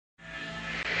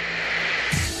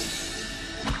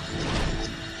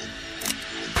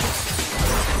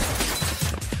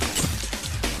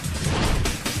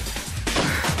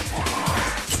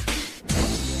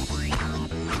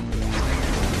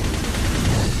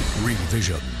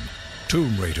Collision.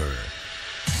 Tomb Raider.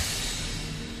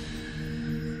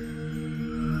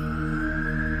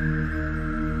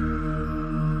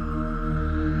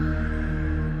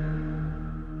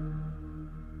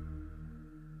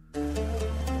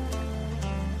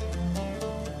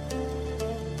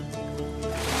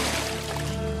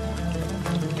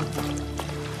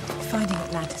 Finding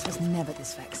Atlantis was never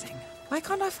this vexing. Why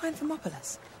can't I find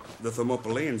Thaumopolis? The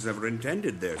Thaumopolians never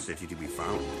intended their city to be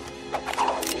found.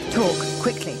 Talk,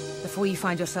 quickly, before you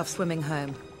find yourself swimming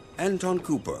home. Anton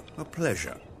Cooper, a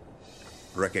pleasure.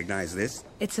 Recognize this?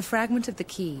 It's a fragment of the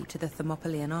key to the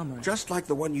Thaumopolian armory. Just like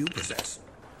the one you possess.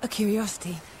 A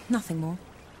curiosity, nothing more.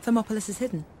 Thaumopolis is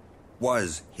hidden.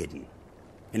 Was hidden.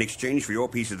 In exchange for your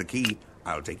piece of the key,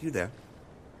 I'll take you there.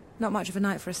 Not much of a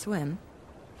night for a swim.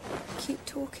 Keep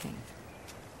talking.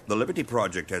 The Liberty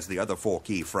Project has the other 4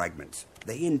 key fragments.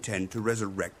 They intend to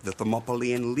resurrect the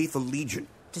Thaumopolian Lethal Legion.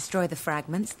 Destroy the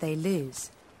fragments, they lose.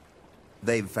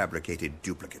 They've fabricated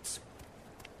duplicates.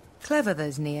 Clever,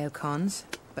 those neocons,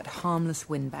 but harmless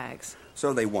windbags.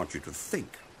 So they want you to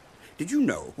think. Did you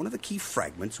know one of the key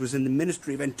fragments was in the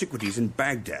Ministry of Antiquities in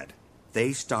Baghdad?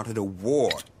 They started a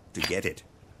war to get it.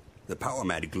 The power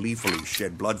mad gleefully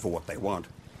shed blood for what they want.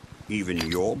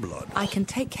 Even your blood. I can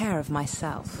take care of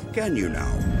myself. Can you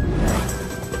now?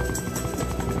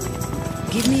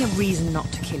 Give me a reason not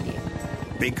to kill you.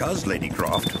 Because, Lady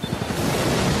Croft,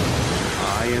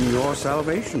 I am your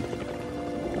salvation.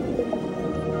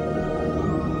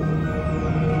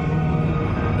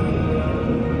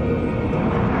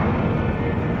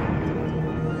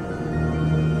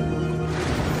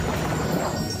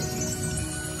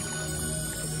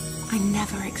 I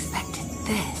never expected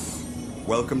this.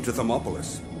 Welcome to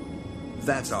Thaumopolis.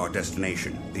 That's our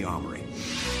destination, the armory.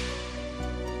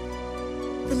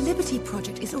 The Liberty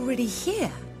Project is already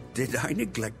here. Did I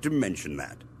neglect to mention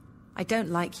that? I don't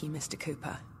like you, Mr.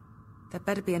 Cooper. There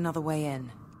better be another way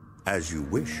in. As you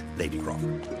wish, Lady Croft.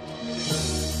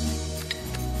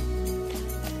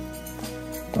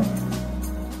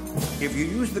 If you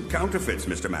use the counterfeits,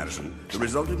 Mr. Madison, the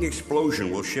resulting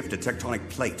explosion will shift a tectonic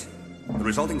plate. The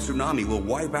resulting tsunami will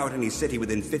wipe out any city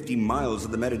within 50 miles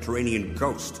of the Mediterranean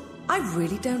coast. I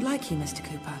really don't like you, Mr.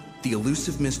 Cooper. The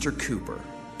elusive Mr. Cooper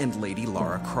and Lady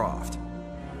Lara Croft.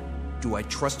 Do I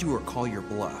trust you or call your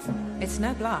bluff? It's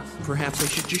no bluff. Perhaps I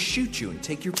should just shoot you and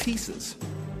take your pieces.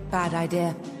 Bad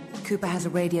idea. Cooper has a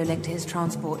radio link to his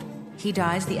transport. He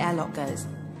dies, the airlock goes.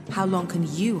 How long can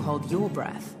you hold your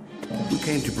breath? We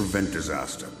came to prevent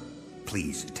disaster.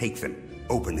 Please, take them.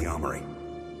 Open the armory.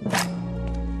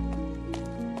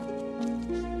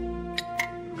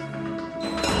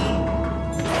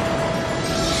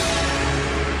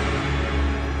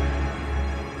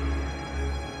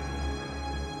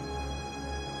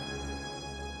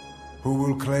 Who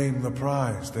will claim the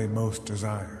prize they most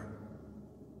desire?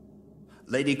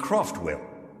 Lady Croft will.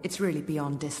 It's really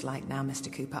beyond dislike now,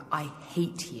 Mr. Cooper. I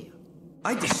hate you.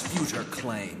 I dispute her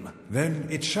claim. Then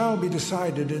it shall be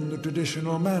decided in the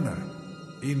traditional manner,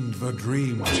 in the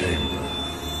Dream Chamber.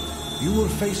 You will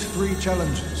face 3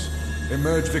 challenges.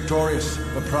 Emerge victorious,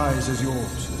 the prize is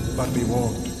yours. But be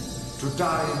warned, to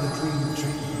die in the Dream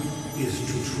Chamber is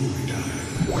to truly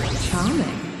die.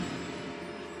 Charming.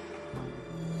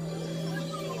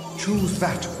 Choose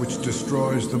that which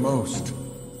destroys the most.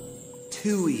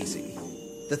 Too easy.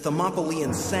 The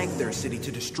Thaumopolians sank their city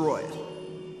to destroy it.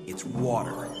 It's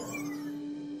water.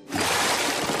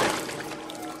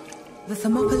 The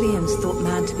Thaumopolians thought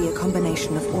man to be a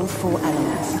combination of all 4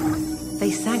 elements. They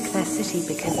sank their city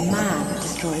because man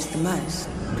destroys the most.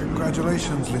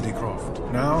 Congratulations, Lady Croft.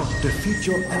 Now, defeat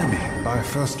your enemy by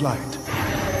first light.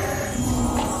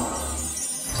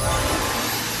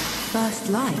 First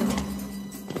light?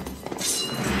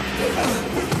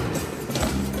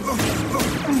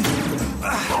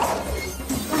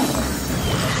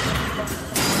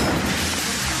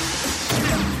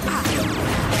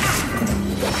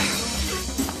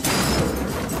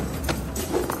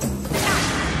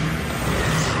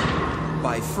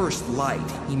 By first light,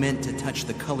 he meant to touch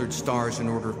the colored stars in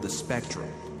order of the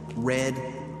spectrum. Red,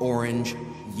 orange,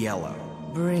 yellow.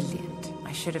 Brilliant.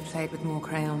 I should have played with more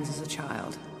crayons as a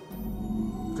child.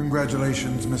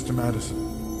 Congratulations, Mr. Madison.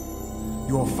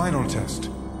 Your final test,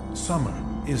 summer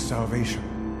is salvation.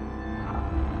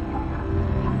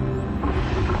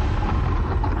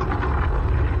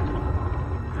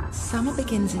 Summer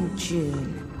begins in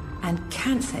June, and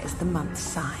Cancer is the month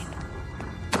sign.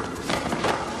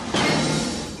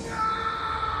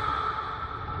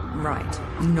 Right,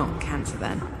 not Cancer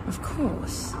then. Of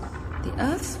course. The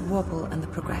Earth's wobble and the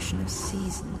progression of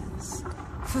seasons.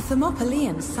 For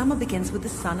Thaumopolians, summer begins with the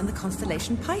sun and the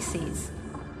constellation Pisces.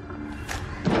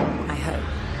 hope.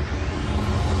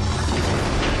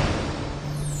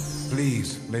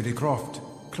 Please, Lady Croft,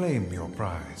 claim your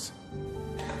prize.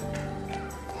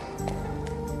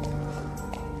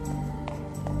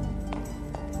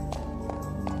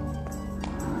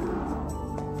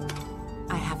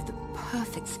 I have the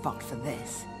perfect spot for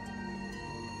this.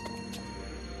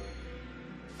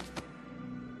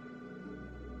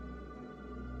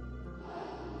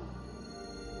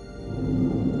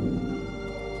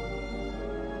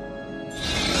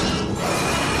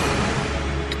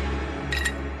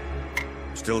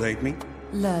 Still hate me?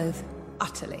 Loathe.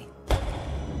 Utterly.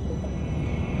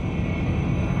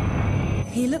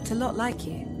 He looked a lot like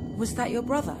you. Was that your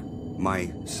brother?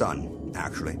 My son,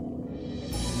 actually.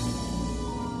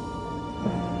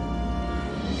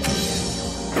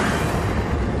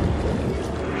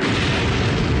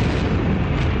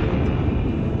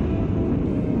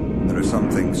 There are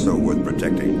some things so worth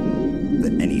protecting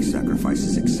that any sacrifice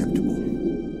is acceptable.